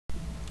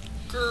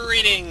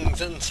Greetings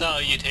and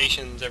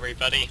salutations,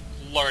 everybody.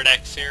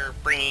 LordX here,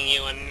 bringing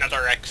you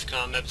another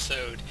Xcom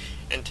episode.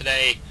 And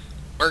today,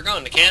 we're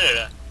going to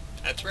Canada.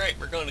 That's right,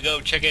 we're going to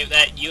go check out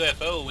that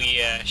UFO we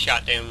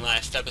shot down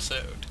last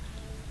episode.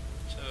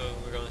 So,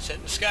 we're going to sit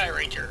in the Sky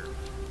Ranger.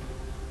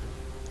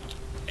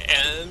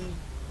 And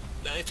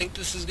I think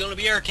this is going to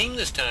be our team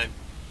this time.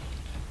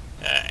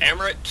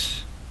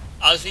 Amaret,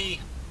 Ozzy,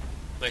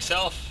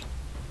 myself,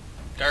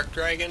 Dark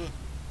Dragon,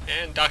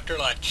 and Dr.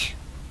 Lech.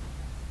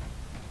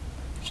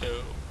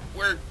 So,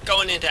 we're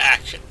going into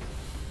action.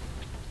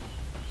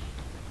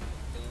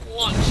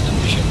 Launch the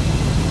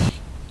mission.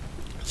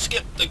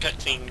 Skip the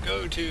cutscene.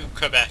 Go to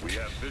Quebec.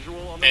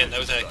 And that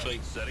was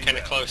actually kind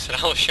of close. And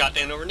I almost shot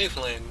down over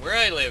Newfoundland, where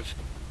I live.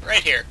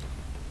 Right here.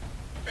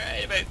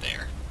 Right about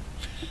there.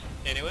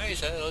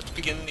 Anyways, let's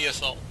begin the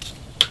assault.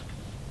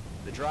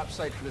 The drop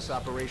site for this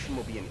operation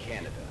will be in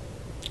Canada.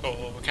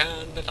 Oh,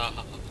 Canada.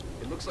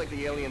 It looks like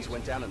the aliens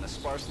went down in a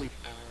sparsely...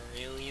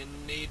 Our alien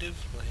native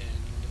land.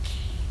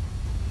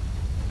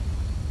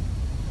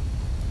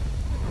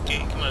 Okay,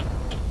 come on.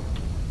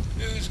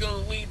 Who's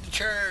gonna lead the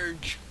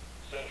charge?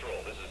 Central,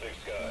 this is Big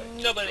Sky.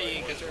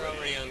 Nobody, because they're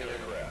already on the road.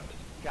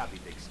 Copy,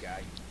 Big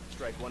Sky.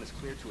 Strike 1 is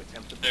clear to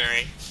attempt the...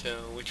 Alright, so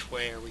which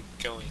way are we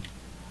going?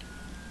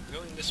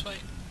 Going this way?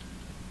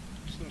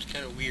 Seems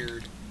kind of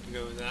weird to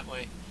go that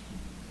way.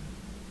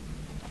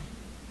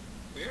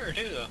 We are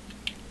too, though.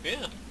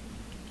 Yeah.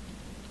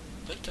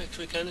 That's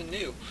actually kind of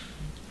new.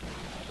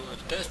 So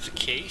if that's the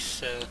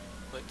case,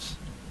 let's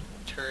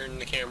turn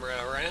the camera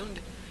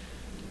around.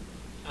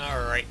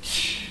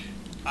 Alright.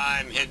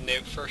 I'm heading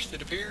out first,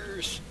 it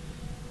appears.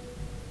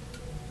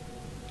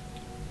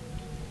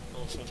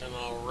 Well, since I'm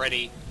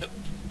already... Oh,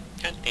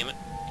 god damn it.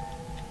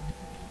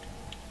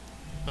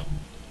 Oh.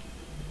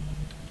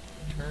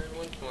 Turn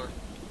once more.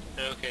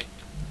 Okay.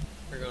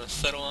 We're gonna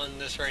settle on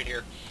this right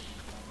here.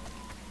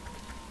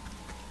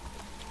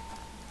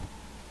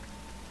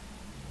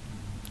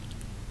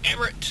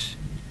 Amaret!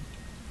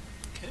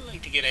 Kinda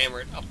like to get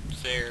Amaret up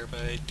there, but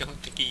I don't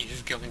think he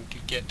is going to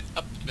get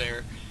up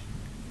there.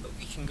 But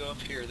we can go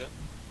up here, though.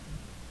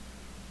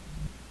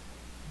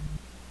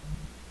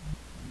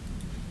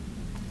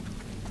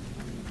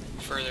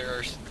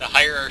 The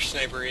higher our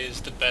sniper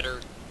is, the better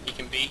he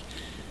can be.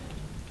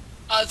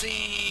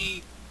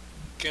 Ozzy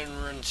can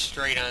run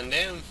straight on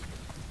down.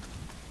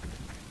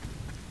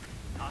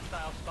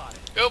 Hostile spotted.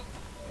 Oh!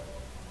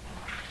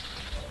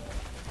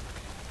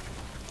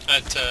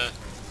 That's,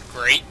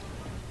 great.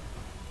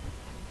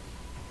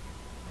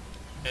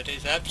 That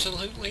is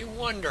absolutely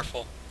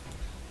wonderful.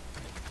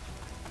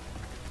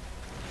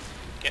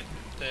 Get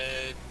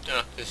the...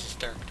 Oh, this is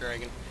Dark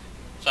Dragon.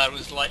 Thought it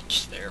was Lech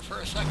there for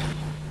a second.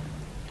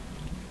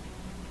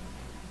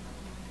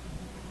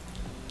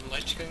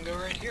 Lech can go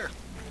right here.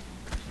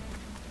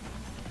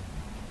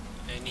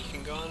 And he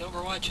can go on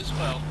Overwatch as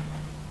well.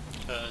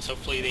 So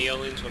hopefully the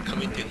aliens will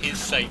come into his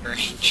sight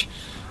range.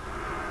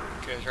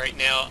 Because right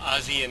now,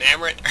 Ozzy and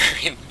Amaret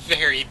are in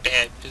very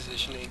bad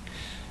positioning.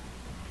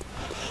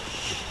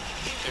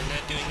 They're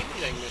not doing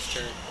anything this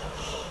turn.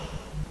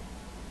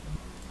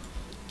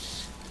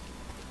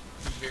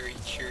 Very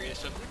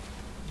curious of them.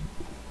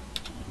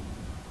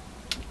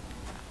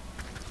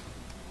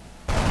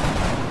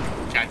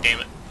 God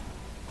damn it.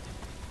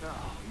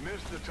 Oh,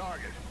 missed the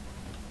target.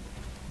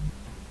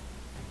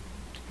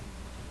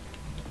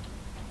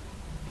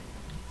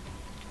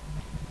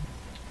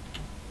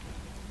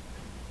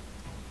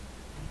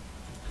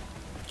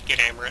 Get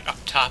Amaret up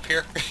top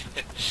here.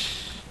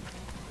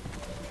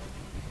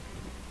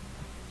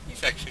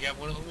 He's actually got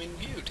one of them in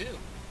view, too.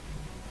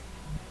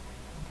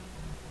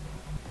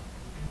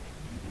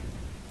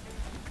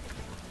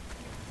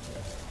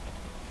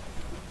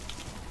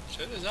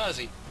 So does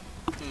Ozzy.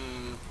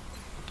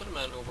 Put him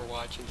on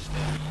Overwatch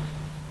instead.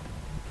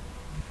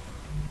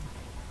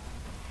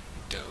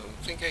 Don't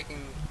think I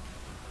can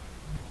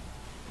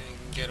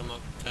get him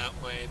up that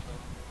way,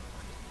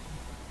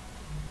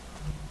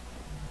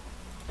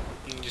 but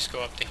you can just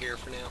go up to here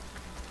for now.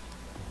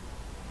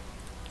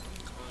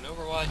 Go on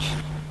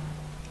Overwatch.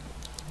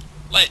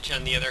 Lech,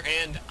 on the other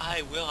hand,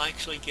 I will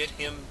actually get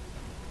him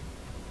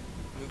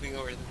moving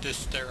over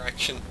this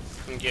direction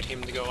and get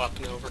him to go up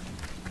and over.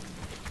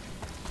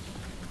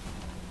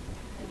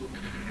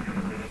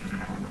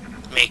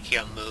 Make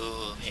your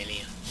move,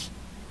 aliens.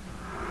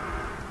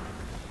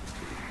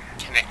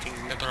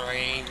 Connecting the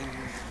brain.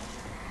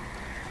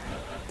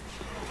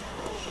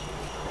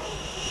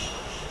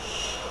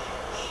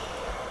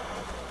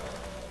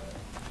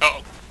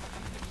 Uh-oh.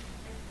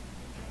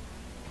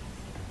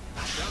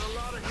 Got a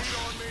lot of heat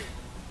on me.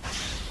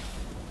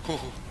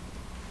 Ooh.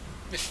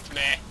 Missed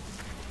me.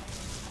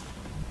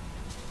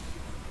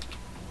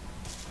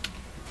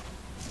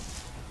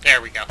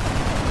 There we go.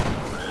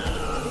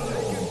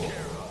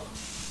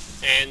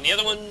 And the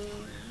other one,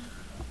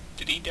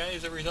 did he die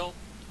as a result?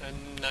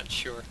 I'm not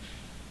sure.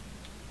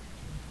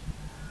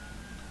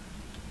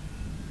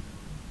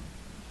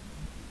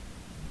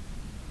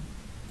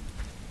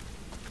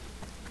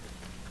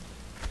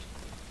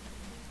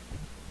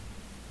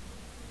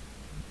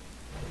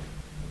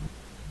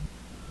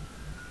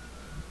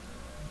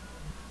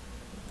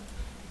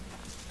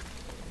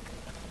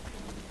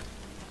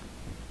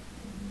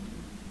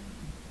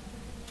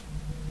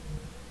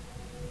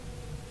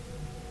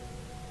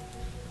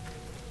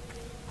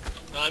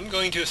 I'm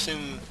going to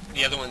assume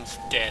the other one's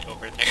dead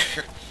over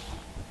there.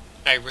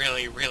 I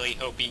really, really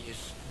hope he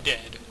is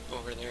dead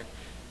over there.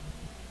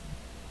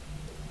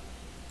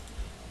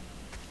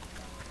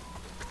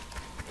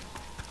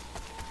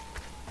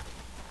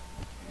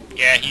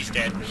 Yeah, he's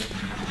dead.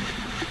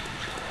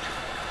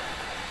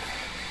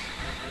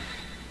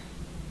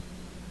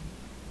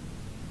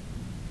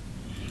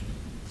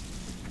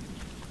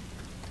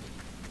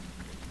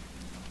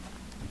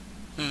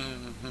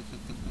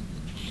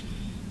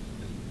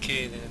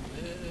 Okay then.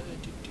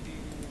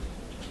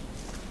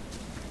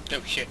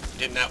 Oh shit,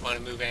 did not want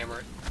to move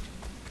Amaret.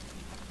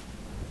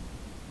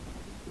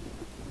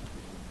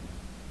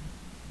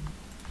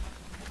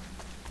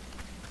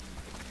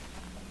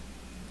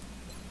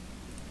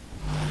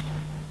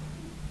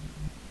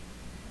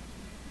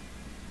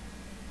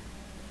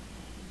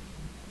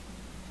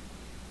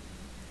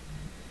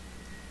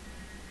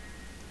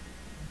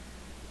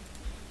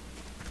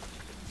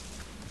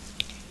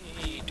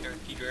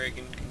 Turkey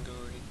Dragon can go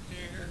right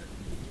there.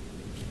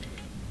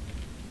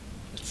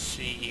 Let's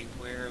see,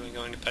 where are we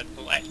going to put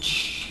Lech?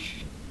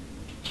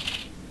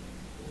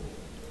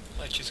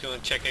 Lech is going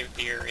to check out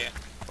the area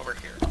over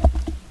here.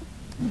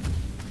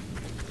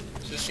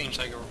 This seems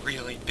like a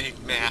really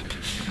big map.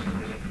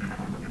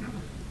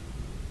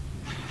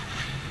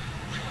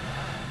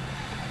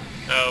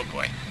 Oh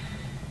boy.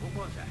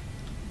 What was that?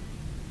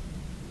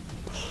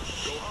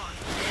 Go on.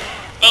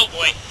 Oh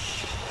boy!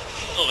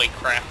 Holy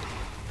crap.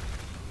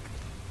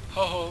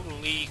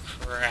 Holy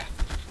crap.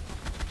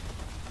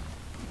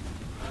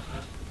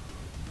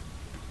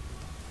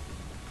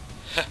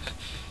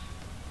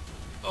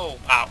 Oh,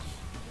 wow.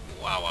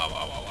 Wow, wow,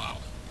 wow, wow, wow.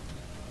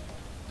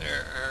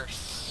 There are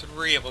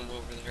 3 of them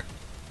over there.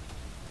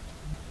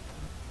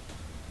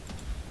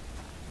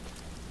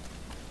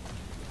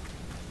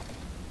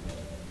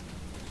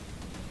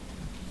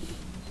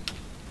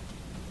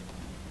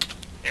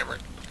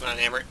 Amaret. Come on,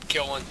 Amaret.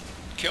 Kill one.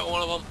 Kill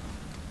one of them.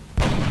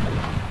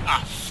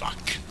 Ah, fuck.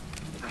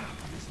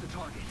 Missed the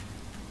target.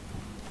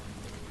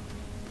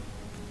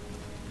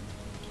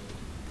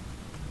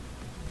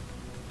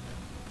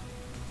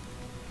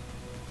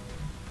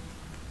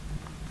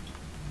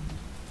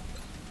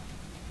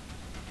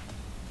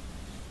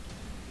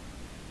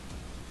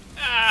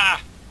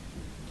 Ah!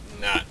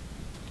 Not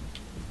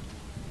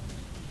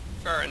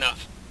far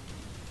enough.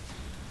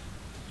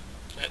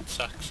 That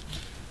sucks.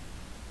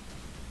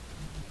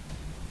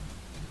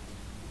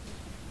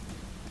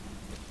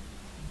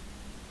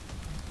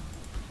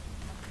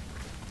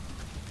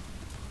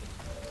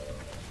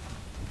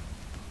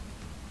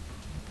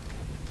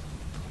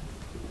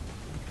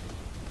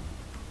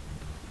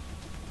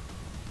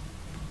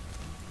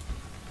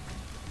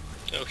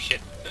 Oh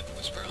shit, that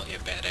was probably a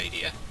bad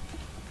idea.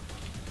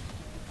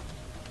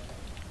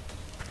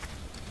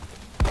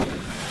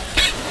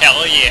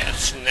 Hell yeah,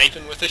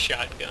 sniping with a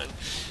shotgun.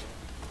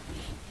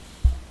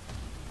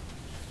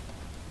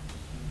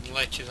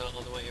 Lech is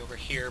all the way over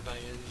here by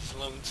his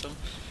lonesome.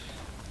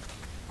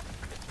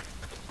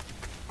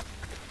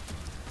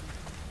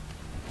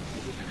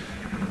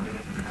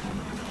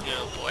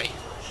 Oh boy.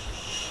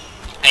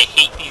 I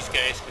hate these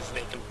guys because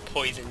they can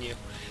poison you.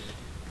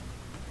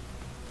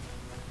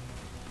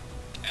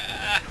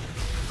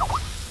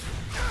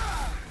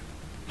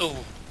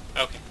 Oh,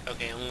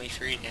 okay, only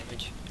 3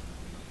 damage.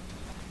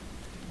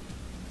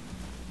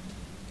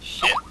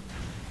 Shit.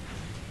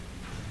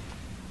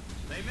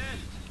 They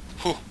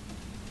missed. Whew.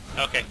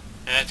 Okay,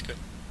 that's good.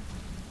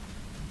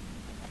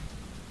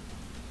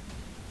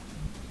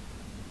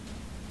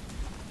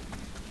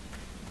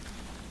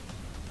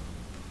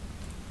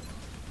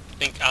 I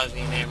think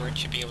Ozzy and Amaret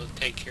should be able to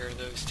take care of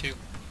those 2.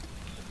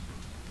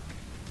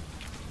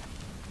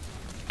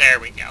 There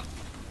we go.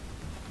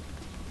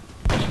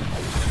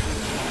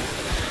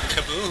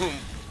 Kaboom!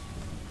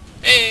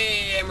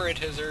 Hey, Amaret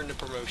has earned a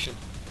promotion.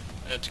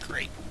 That's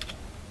great.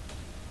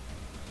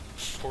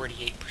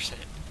 48%.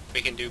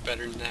 We can do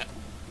better than that.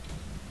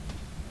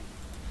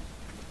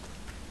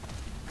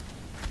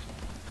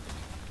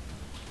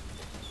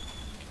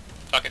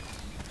 Fuck it.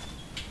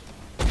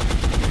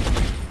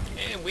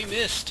 And we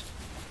missed.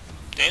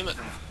 Damn it.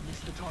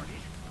 Missed the target.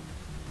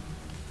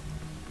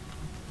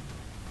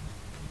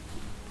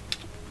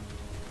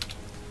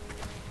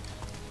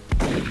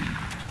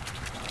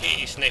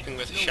 Okay, sniping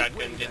with a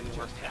shotgun didn't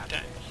work that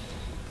time.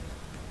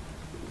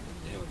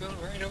 Yeah, we're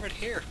going right over to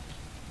here.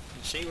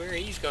 Let's see where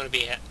he's going to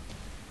be at.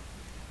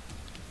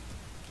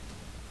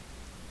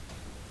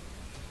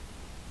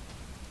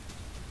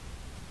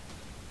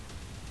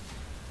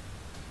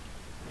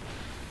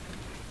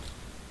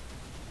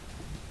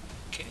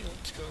 Okay,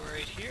 let's go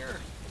right here.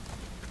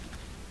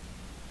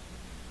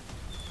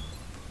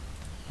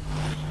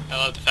 I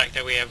love the fact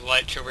that we have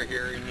Lech over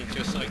here and he's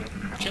just like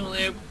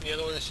chilling out. The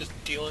other one is just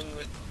dealing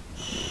with...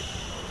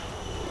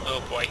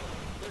 Oh boy,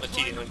 what's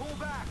he doing?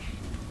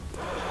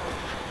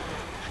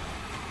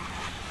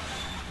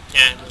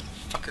 And the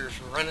fucker's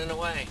running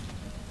away.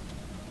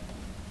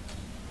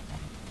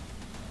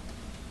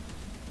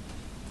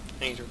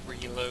 I need to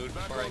reload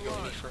before I go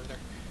any further.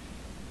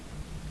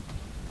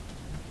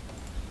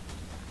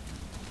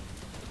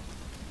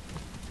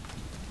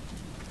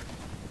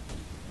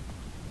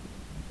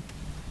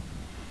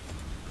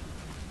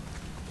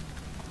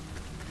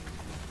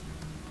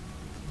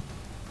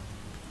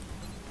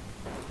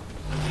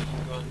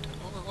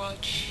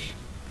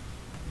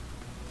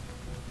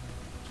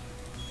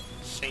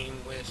 Same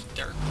with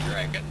Dark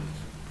Dragon.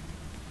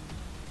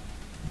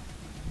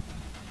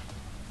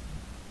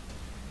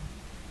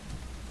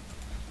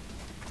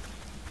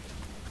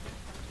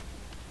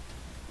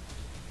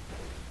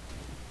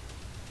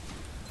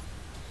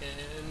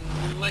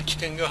 And Lich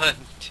can go on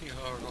to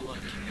our one.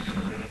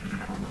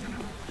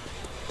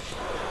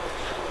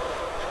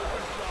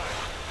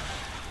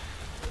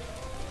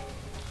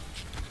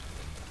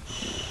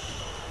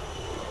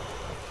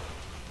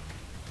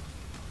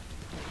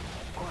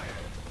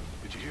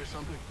 Did you hear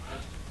something?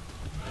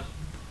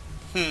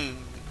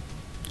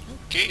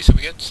 Okay, so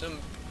we got some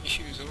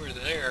issues over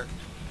there.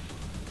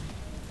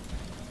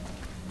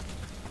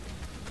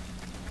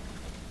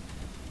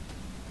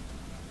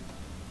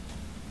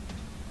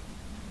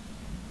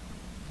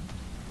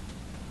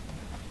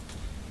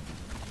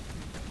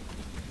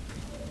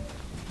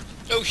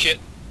 Oh shit!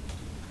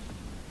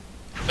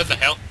 What the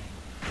hell?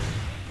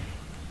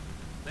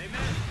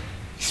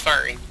 He's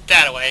firing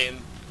that away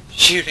and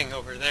shooting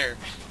over there.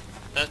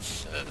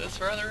 That's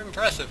rather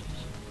impressive.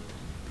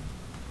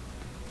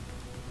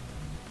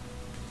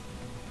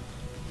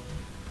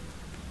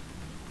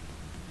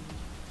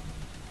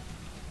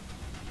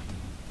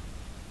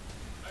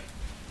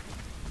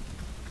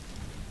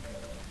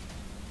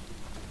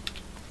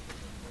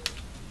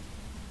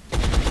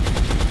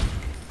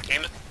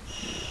 Damn it.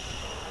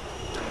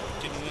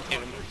 Didn't hit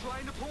him.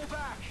 Trying to pull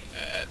back.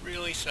 That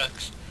really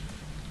sucks.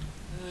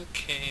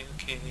 Okay.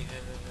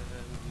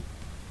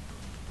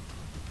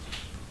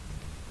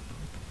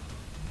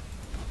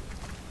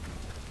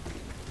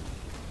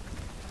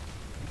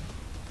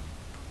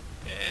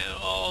 And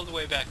all the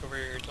way back over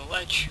here to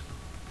Ledge.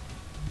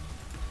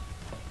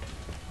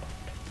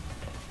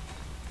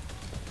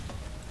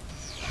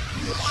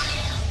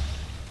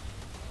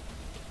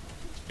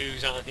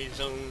 Who's on his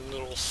own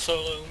little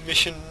solo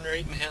mission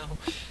right now.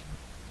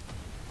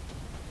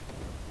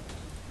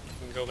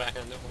 Can go back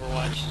on the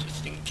Overwatch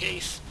just in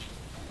case.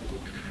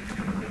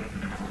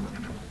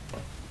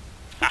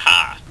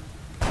 Haha!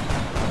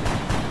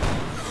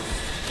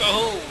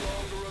 Boom!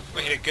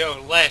 Way to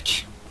go,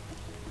 Lech!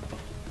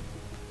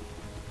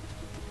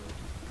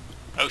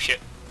 Oh shit.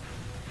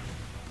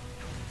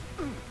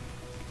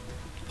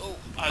 Oh,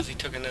 Ozzy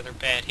took another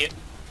bad hit.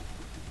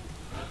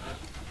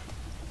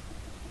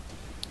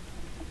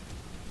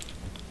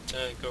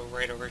 Let's go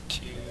right over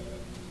to...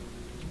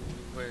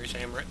 where's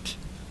Amrit?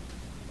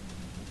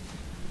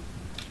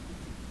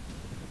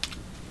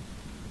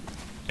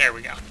 There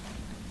we go.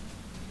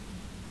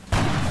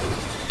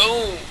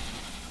 Boom!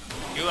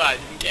 You are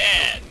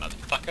dead,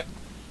 motherfucker.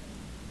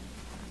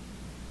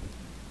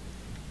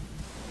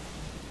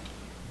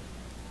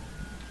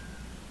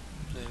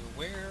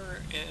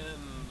 Where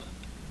am...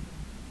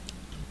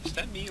 is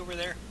that me over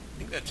there? I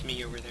think that's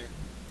me over there.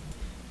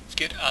 Let's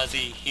get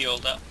Ozzy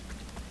healed up.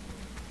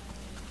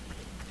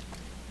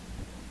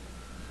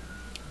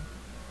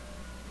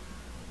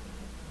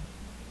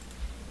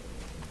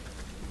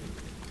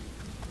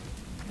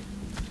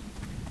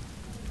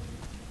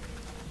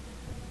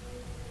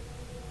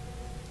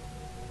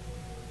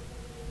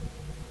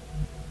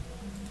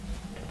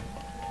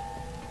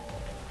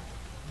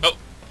 Oh!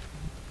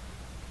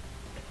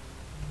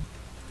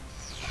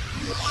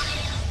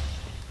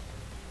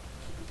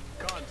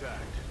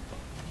 Contact.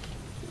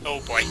 Oh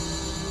boy.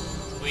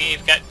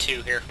 We've got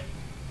two here.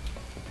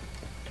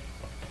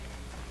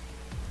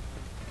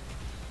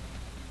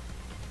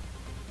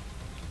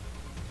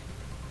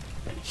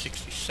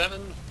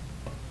 $67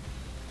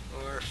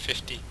 or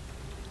 $50.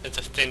 That's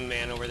a thin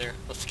man over there.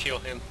 Let's kill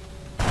him.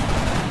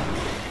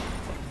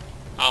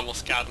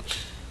 Almost got him.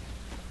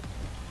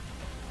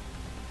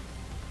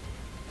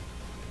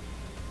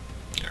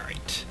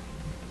 Alright.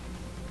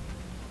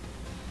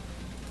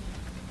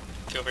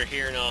 Go over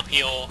here and I'll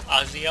heal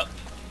Ozzy up.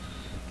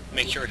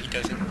 Make sure he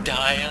doesn't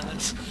die on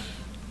us.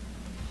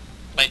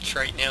 Lich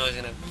right now is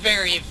in a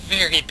very,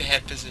 very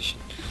bad position.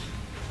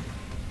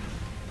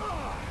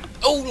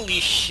 Holy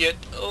shit!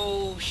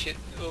 Oh shit!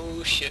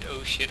 Oh shit!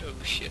 Oh shit!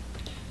 Oh shit!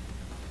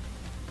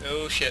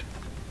 Oh shit!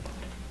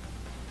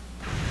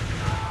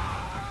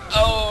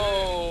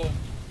 Oh!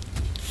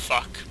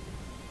 Fuck.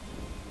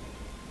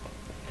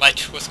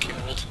 Lich was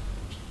killed.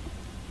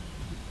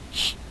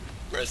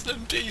 Rest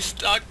in peace,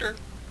 Doctor.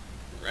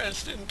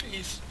 Rest in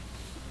peace.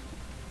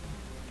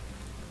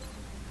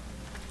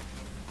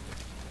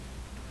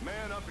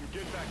 Man up and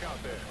get back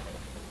out there.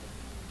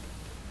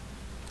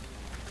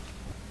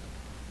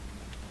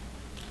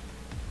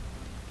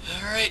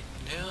 Alright,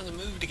 now the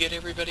move to get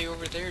everybody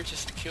over there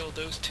just to kill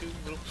those two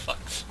little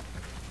fucks.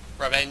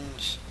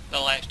 Revenge the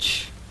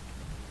Lich.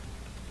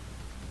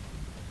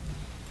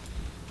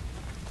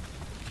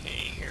 Okay,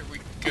 here we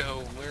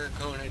go. We're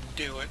gonna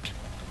do it.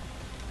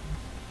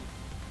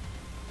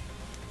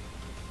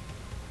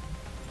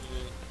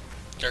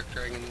 Dark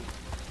Dragon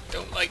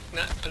don't like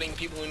not putting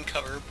people in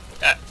cover.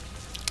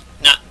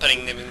 Not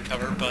putting them in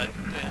cover, but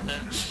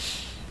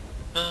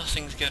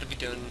things gotta be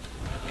done.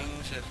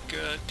 Things have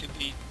got to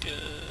be done.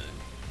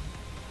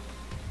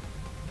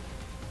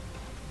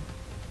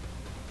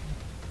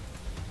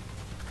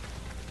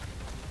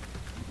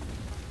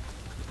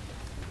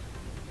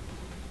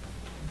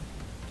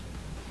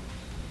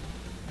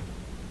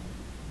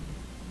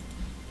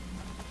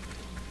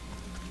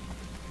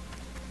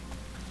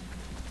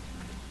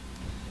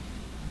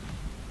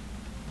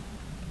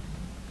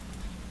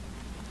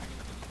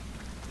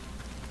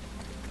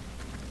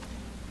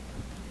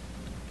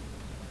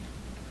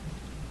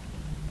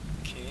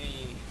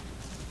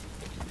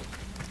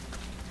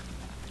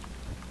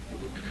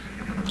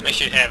 I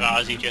should have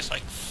Ozzy just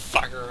like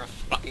fire a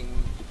fucking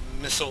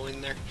missile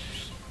in there.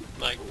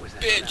 Like,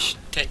 bitch,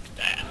 take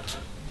that.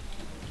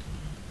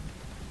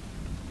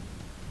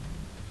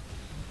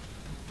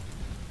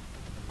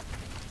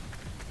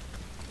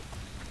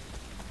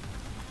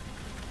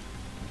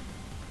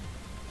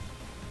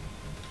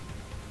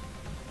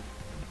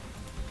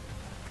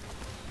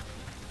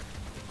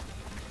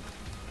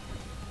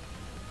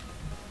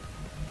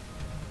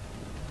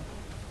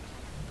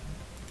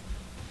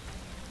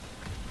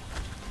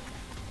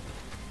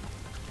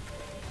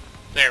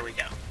 There we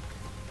go.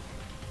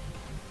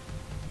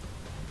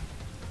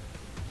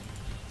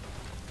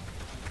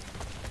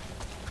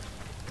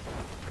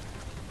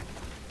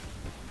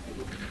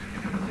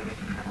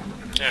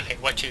 Okay,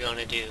 what you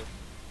gonna do?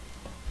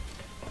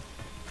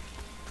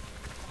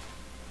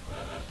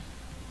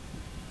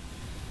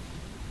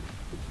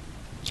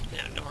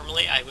 Now,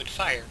 normally I would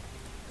fire,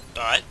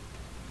 but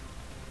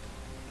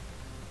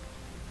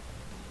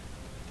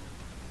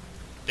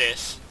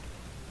this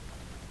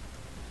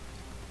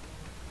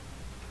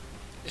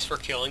is for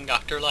killing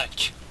Dr.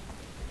 Lech.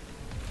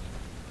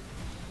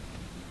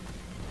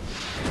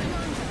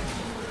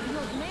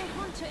 You may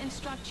want to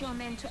instruct your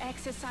men to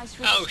exercise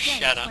Oh, shut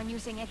restraint up. when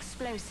using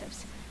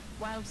explosives.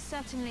 While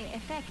certainly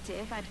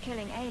effective at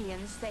killing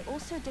aliens, they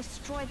also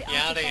destroy the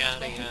Yada, artifacts yada,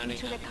 they're hoping yada,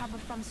 to yada. recover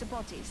from the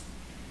bodies.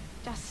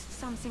 Just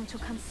something to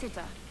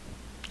consider.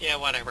 Yeah,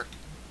 whatever.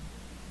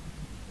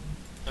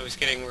 I was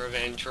getting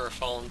revenge for a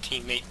fallen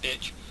teammate,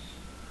 bitch.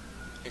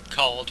 It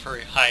called for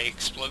high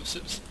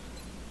explosives.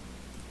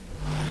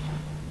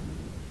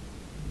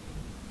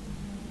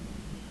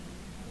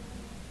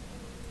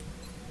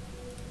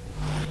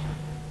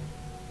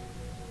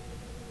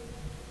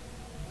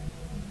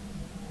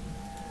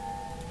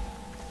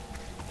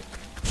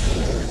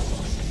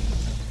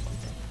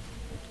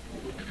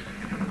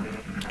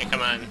 Hey,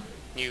 come on,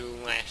 you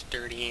last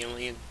dirty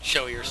alien.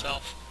 Show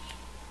yourself.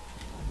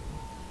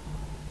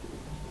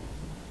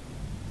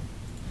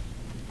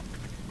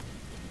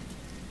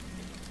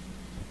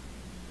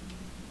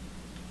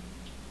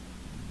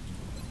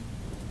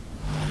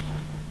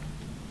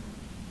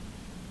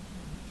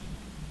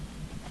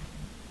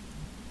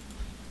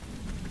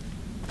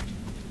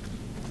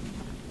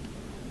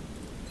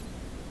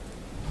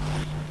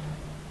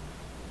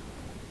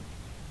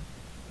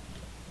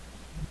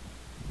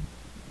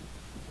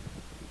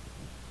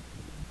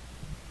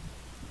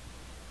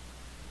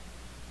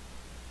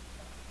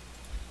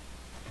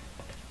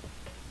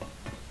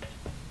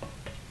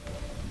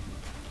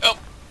 Oh,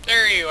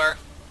 there you are.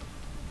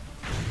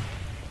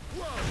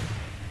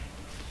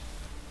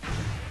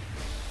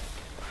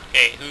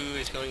 Okay, who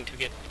is going to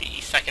get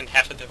the second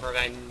half of the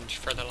revenge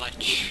for the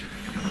Lech?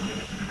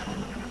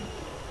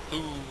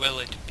 Who will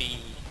it be?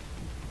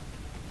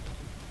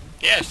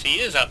 Yes, he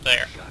is up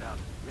there. Shut up.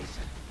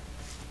 Listen.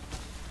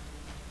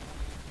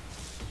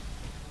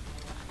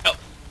 Oh,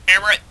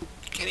 hammer it!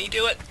 Can he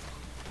do it?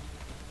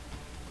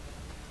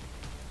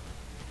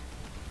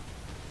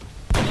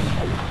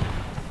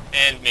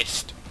 And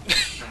missed.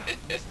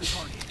 Missed the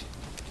target.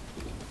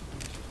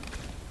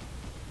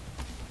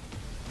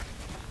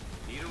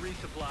 Need a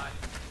resupply.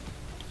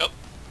 Oh,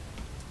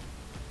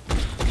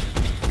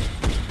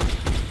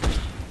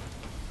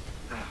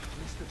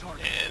 Missed the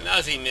target. and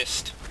Ozzy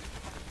missed.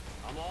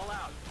 I'm all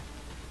out.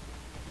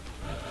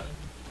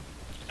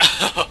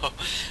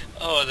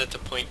 Oh, that's a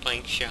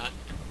point-blank shot.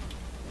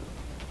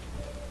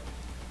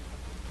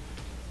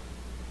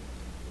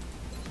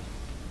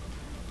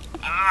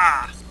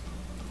 Ah!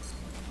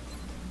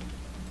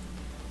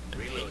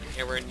 Reload.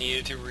 Ever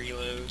needed to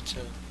reload,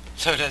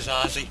 so does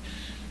Ozzy.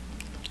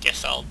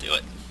 Guess I'll do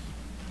it.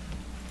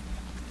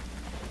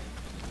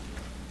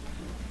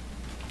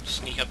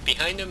 Sneak up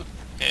behind him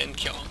and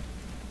kill him.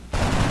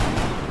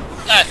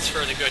 That's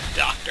for the good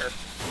doctor.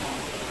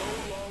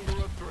 No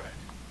longer a threat.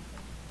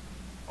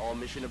 All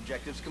mission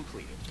objectives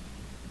completed.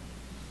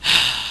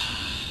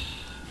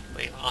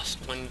 We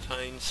lost one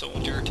fine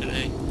soldier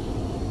today.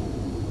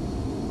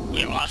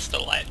 We lost the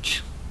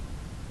Lech.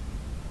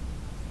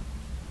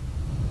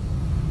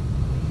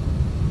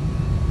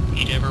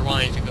 He never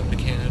wanted to go to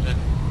Canada.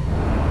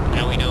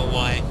 Now we know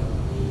why.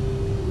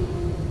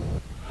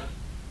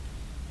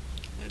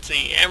 Let's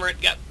see,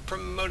 Emmerich got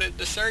promoted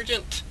to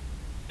sergeant,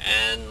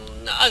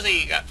 and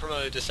Ozzy got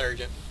promoted to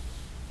sergeant.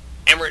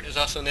 Emmerich is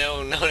also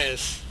now known as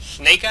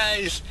Snake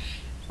Eyes,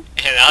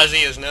 and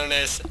Ozzy is known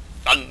as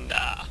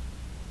Thunder.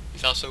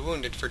 He's also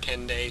wounded for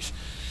 10 days.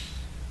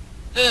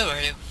 Oh,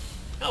 are you?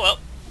 Oh well.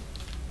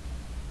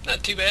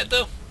 Not too bad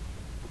though.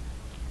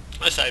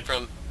 Aside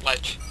from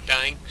Lech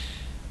dying,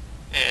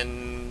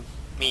 and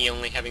me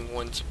only having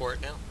one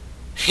support now.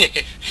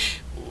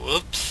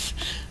 Whoops.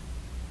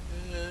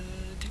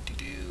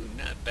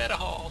 Not bad at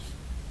all.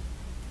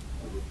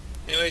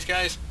 Anyways,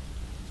 guys,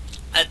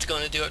 that's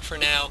going to do it for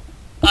now.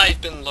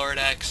 I've been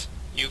LordX,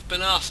 you've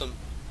been awesome,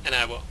 and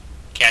I will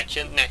catch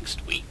you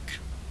next week.